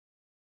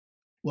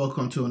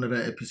Welcome to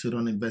another episode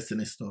on investing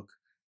in stock.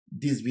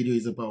 This video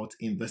is about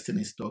investing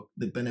in stock,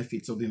 the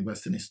benefits of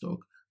investing in stock,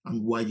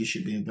 and why you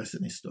should be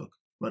investing in stock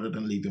rather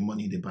than leaving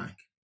money in the bank.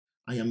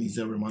 I am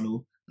Izel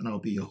Romano and I'll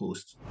be your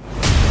host.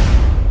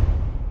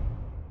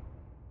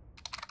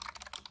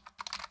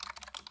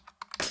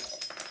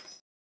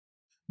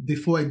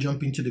 Before I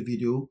jump into the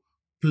video,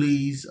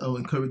 please, I'll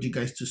encourage you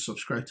guys to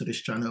subscribe to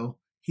this channel,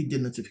 hit the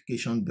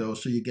notification bell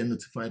so you get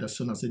notified as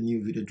soon as a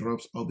new video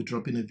drops. I'll be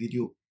dropping a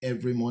video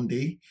every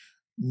Monday,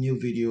 new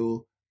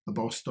video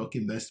about stock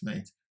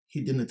investment.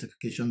 Hit the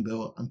notification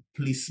bell and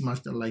please smash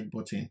the like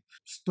button.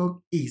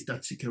 Stock is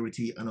that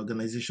security an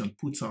organization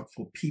puts out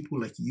for people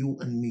like you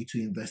and me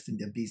to invest in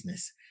their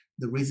business.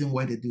 The reason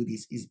why they do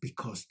this is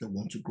because they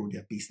want to grow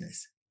their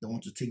business. They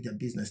want to take their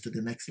business to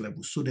the next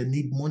level. So they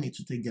need money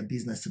to take their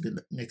business to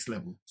the next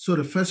level. So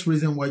the first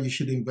reason why you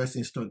should invest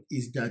in stock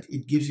is that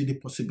it gives you the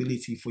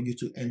possibility for you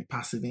to earn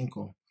passive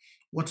income.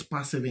 What's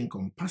passive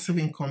income? Passive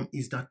income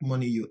is that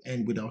money you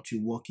earn without you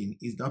working.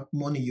 Is that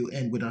money you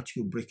earn without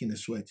you breaking a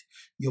sweat.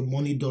 Your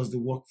money does the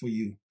work for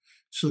you.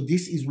 So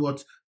this is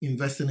what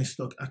investing in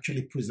stock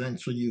actually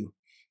presents for you.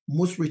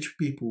 Most rich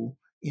people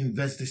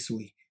invest this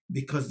way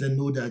because they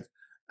know that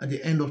at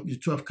the end of the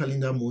 12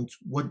 calendar months,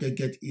 what they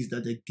get is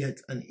that they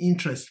get an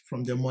interest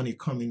from their money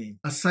coming in.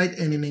 Aside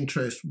earning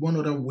interest, one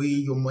other way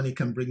your money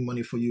can bring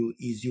money for you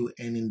is you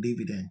earning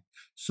dividend.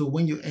 So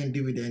when you earn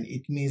dividend,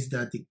 it means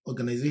that the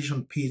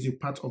organization pays you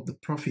part of the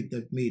profit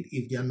they've made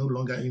if they are no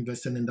longer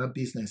investing in that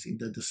business, if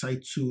they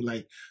decide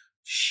to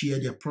share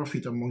their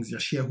profit amongst their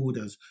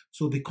shareholders.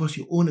 So because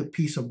you own a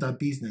piece of that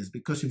business,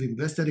 because you've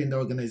invested in the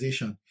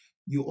organization,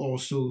 you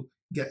also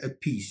get a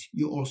piece.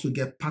 You also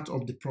get part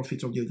of the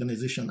profit of the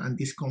organization, and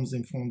this comes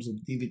in forms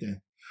of dividend.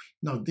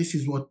 Now, this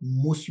is what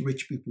most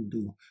rich people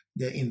do.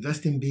 They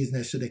invest in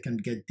business so they can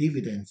get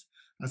dividends.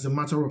 As a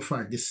matter of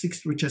fact, the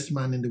sixth richest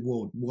man in the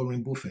world,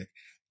 Warren Buffett,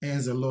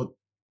 earns a lot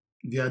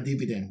via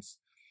dividends.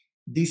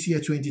 This year,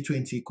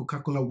 2020,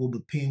 Coca-Cola will be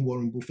paying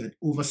Warren Buffett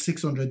over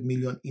 $600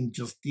 million in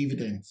just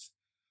dividends.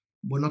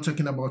 We're not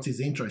talking about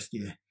his interest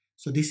here.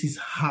 So this is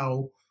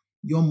how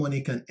your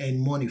money can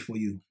earn money for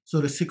you.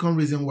 So the second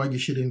reason why you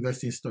should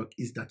invest in stock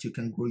is that you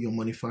can grow your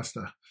money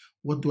faster.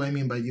 What do I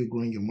mean by you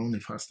growing your money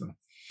faster?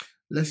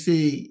 Let's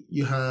say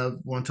you have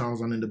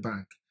 1,000 in the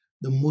bank.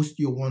 The most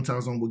your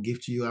 1,000 will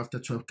give to you after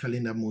 12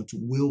 calendar months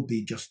will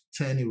be just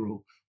 10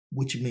 euro,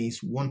 which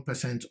means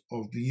 1%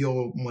 of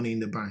your money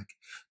in the bank.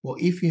 But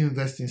if you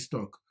invest in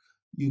stock,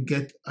 you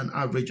get an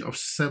average of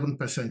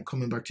 7%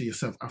 coming back to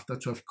yourself after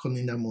 12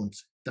 calendar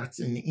months. That's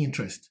in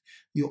interest.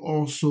 You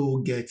also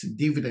get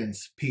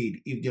dividends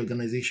paid if the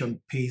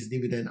organization pays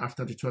dividend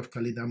after the 12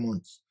 calendar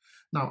months.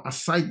 Now,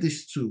 aside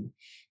these two,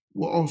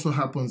 what also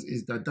happens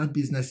is that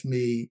business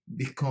may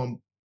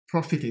become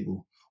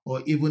profitable,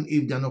 or even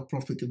if they're not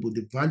profitable,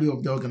 the value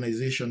of the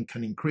organization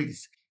can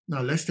increase.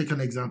 Now, let's take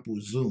an example,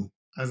 Zoom.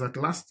 As at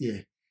last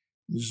year,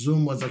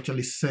 Zoom was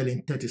actually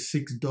selling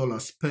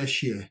 $36 per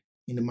share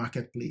in the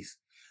marketplace.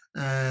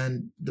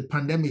 And the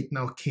pandemic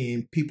now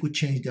came, people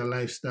changed their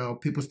lifestyle,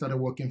 people started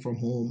working from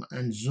home,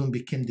 and Zoom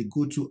became the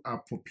go-to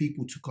app for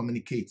people to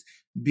communicate,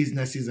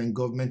 businesses and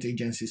government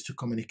agencies to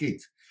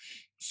communicate.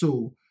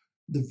 So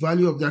the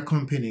value of that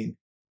company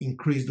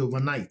increased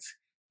overnight.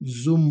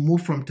 Zoom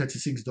moved from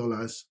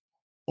 $36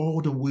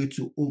 all the way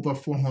to over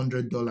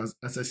 $400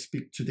 as I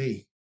speak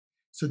today.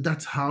 So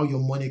that's how your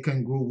money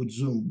can grow with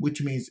Zoom,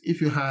 which means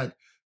if you had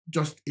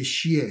just a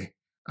share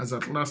as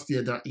at last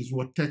year that is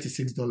worth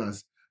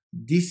 $36,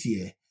 this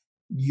year,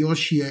 your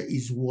share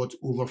is worth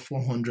over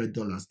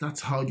 $400. That's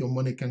how your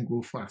money can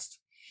grow fast.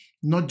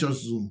 Not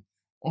just Zoom,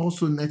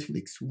 also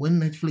Netflix. When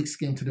Netflix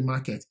came to the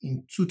market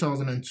in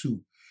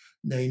 2002,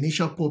 the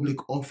initial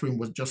public offering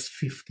was just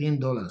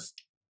 $15.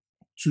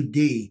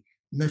 Today,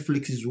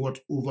 Netflix is worth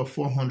over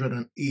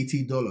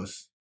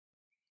 $480.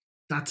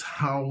 That's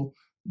how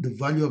the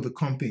value of a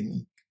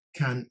company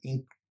can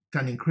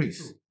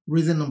increase.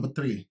 Reason number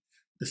 3,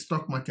 the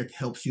stock market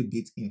helps you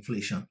beat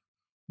inflation.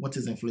 What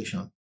is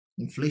inflation?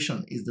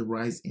 Inflation is the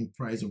rise in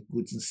price of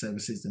goods and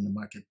services in the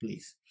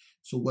marketplace.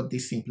 So what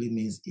this simply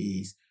means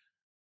is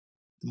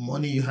the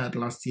money you had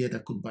last year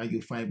that could buy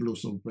you 5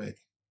 loaves of bread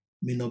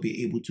may not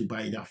be able to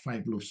buy that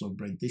 5 loaves of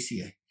bread this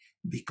year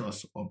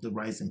because of the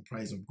rise in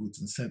price of goods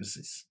and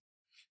services.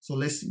 So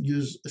let's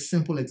use a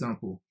simple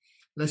example.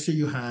 Let's say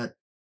you had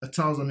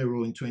 1,000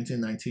 euro in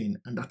 2019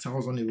 and that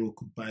 1,000 euro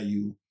could buy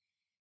you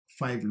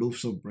 5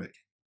 loaves of bread.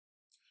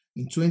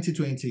 In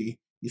 2020,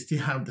 you still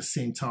have the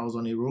same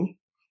 1,000 euro,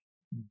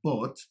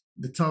 but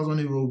the 1,000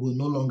 euro will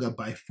no longer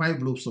buy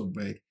 5 loaves of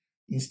bread.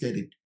 Instead,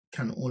 it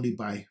can only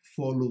buy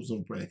 4 loaves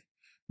of bread.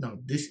 Now,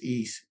 this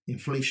is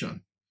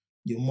inflation.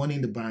 Your money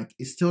in the bank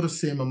is still the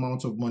same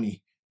amount of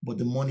money, but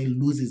the money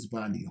loses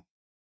value.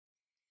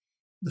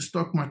 The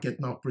stock market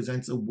now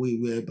presents a way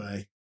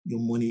whereby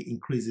your money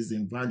increases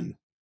in value.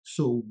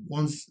 So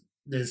once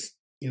there's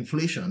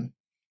inflation,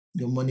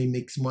 your money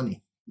makes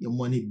money, your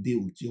money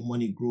builds, your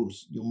money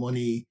grows, your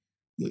money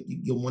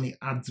your money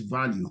adds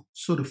value.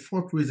 So the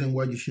fourth reason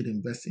why you should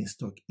invest in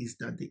stock is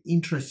that the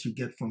interest you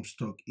get from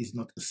stock is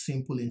not a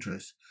simple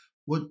interest.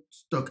 What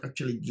stock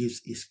actually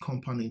gives is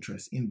compound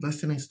interest.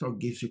 Investing in stock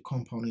gives you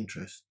compound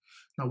interest.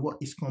 Now, what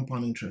is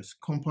compound interest?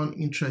 Compound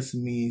interest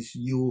means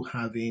you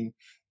having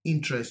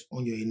interest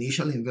on your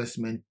initial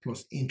investment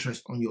plus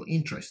interest on your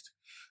interest.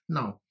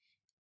 Now,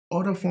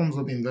 other forms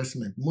of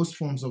investment, most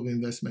forms of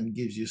investment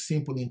gives you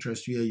simple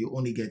interest where you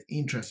only get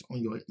interest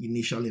on your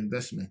initial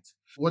investment.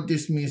 What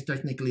this means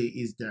technically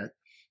is that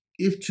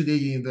if today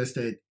you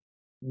invested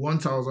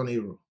 1,000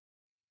 euro,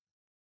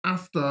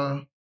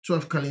 after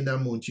 12 calendar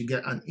months, you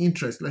get an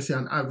interest, let's say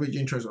an average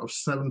interest of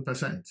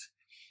 7%.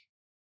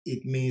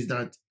 It means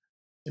that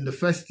in the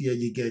first year,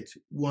 you get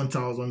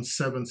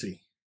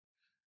 1,070.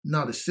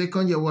 Now, the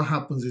second year, what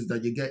happens is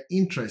that you get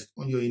interest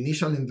on your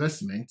initial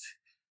investment,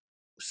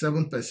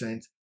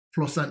 7%,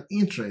 plus an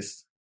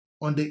interest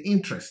on the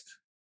interest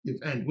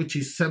you've earned, which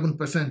is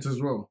 7%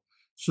 as well.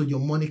 So your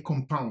money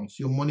compounds,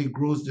 your money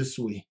grows this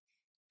way.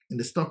 In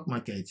the stock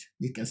market,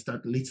 you can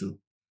start little.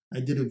 I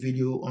did a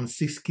video on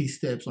 6 key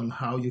steps on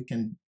how you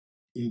can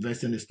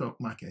invest in the stock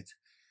market.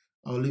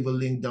 I'll leave a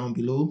link down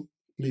below.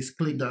 Please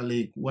click that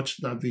link, watch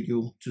that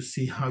video to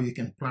see how you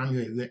can plan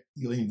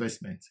your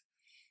investment.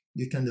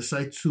 You can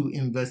decide to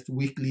invest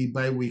weekly,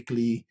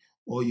 bi-weekly,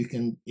 or you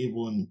can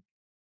even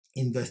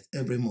invest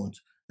every month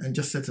and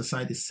just set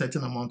aside a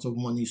certain amount of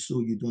money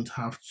so you don't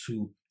have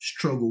to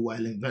struggle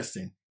while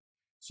investing.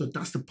 So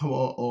that's the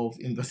power of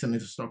investing in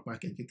the stock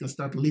market. You can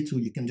start little,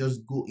 you can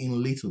just go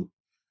in little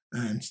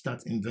and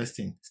start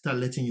investing, start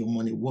letting your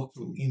money work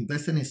through.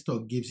 Investing in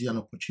stock gives you an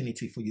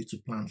opportunity for you to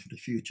plan for the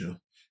future.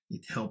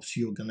 It helps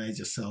you organize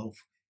yourself.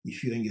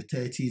 If you're in your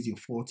 30s, your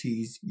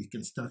 40s, you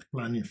can start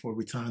planning for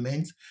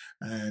retirement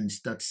and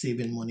start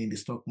saving money in the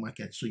stock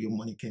market so your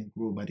money can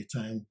grow by the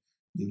time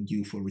you're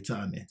due for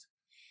retirement.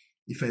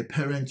 If you're a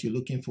parent, you're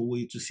looking for a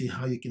way to see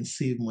how you can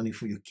save money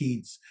for your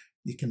kids,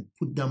 you can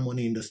put that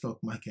money in the stock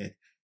market.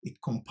 It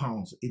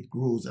compounds, it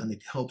grows, and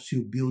it helps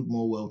you build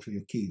more wealth for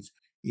your kids.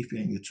 If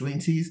you're in your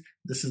 20s,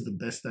 this is the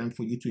best time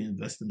for you to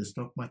invest in the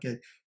stock market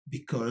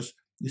because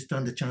you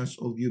stand the chance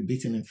of you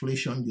beating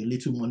inflation. Your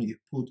little money you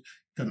put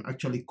can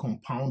actually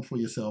compound for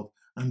yourself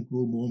and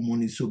grow more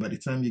money. So by the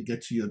time you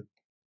get to your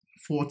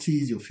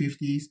 40s, your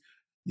 50s,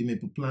 you may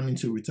be planning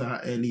to retire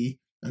early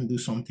and do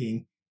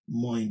something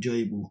more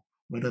enjoyable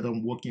rather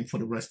than working for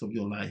the rest of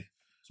your life.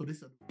 So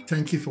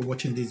thank you for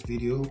watching this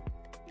video.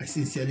 I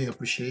sincerely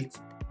appreciate.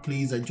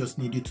 Please, I just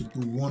need you to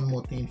do one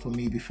more thing for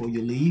me before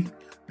you leave.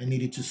 I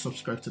need you to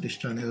subscribe to this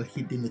channel,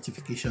 hit the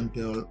notification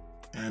bell,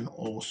 and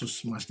also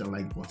smash the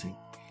like button.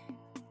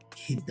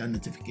 Hit that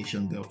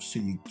notification bell so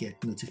you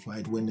get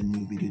notified when the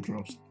new video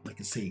drops. Like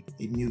I say,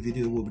 a new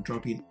video will be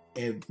dropping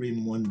every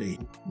Monday.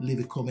 Leave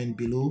a comment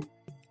below.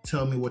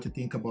 Tell me what you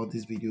think about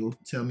this video.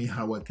 Tell me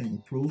how I can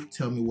improve.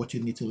 Tell me what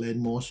you need to learn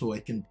more so I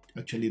can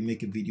actually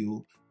make a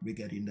video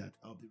regarding that.